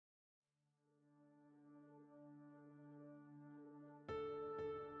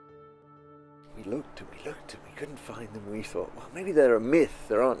we looked and we looked and we couldn't find them. We thought, well, maybe they're a myth.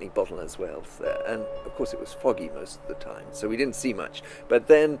 There aren't any bottlenose whales there. And of course it was foggy most of the time, so we didn't see much. But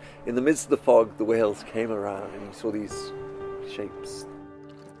then in the midst of the fog, the whales came around and you saw these shapes.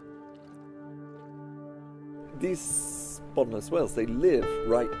 These bottlenose whales, they live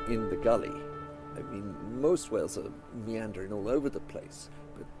right in the gully. I mean, most whales are meandering all over the place,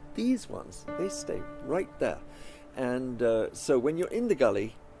 but these ones, they stay right there. And so when you're in the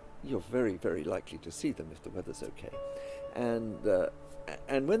gully, you're very, very likely to see them if the weather's okay.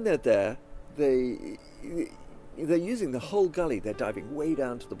 And when they're there, they're using the whole gully. They're diving way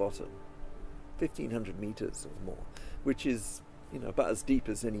down to the bottom, 1,500 meters or more, which is, you know, about as deep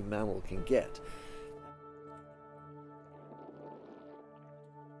as any mammal can get.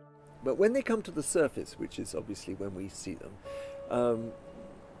 But when they come to the surface, which is obviously when we see them,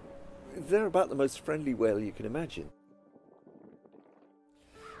 they're about the most friendly whale you can imagine.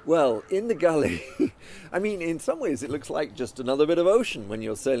 Well, in the gully, I mean, in some ways it looks like just another bit of ocean when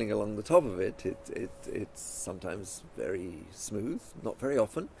you're sailing along the top of it. It's sometimes very smooth, not very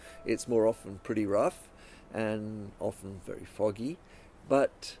often. It's more often pretty rough and often very foggy,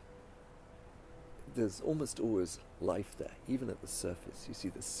 but there's almost always life there, even at the surface. You see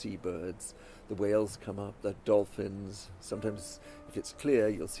the seabirds, the whales come up, the dolphins. Sometimes, if it's clear,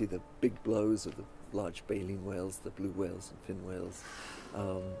 you'll see the big blows of the large baleen whales, the blue whales and fin whales.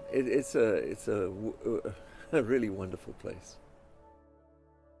 It's a really wonderful place.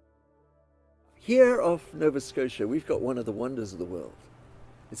 Here off Nova Scotia, we've got one of the wonders of the world.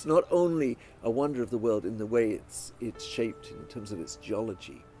 It's not only a wonder of the world in the way it's shaped in terms of its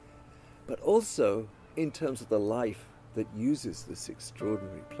geology, but also in terms of the life that uses this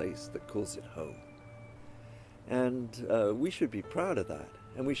extraordinary place that calls it home. And we should be proud of that,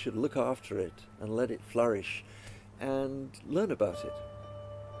 and we should look after it and let it flourish and learn about it.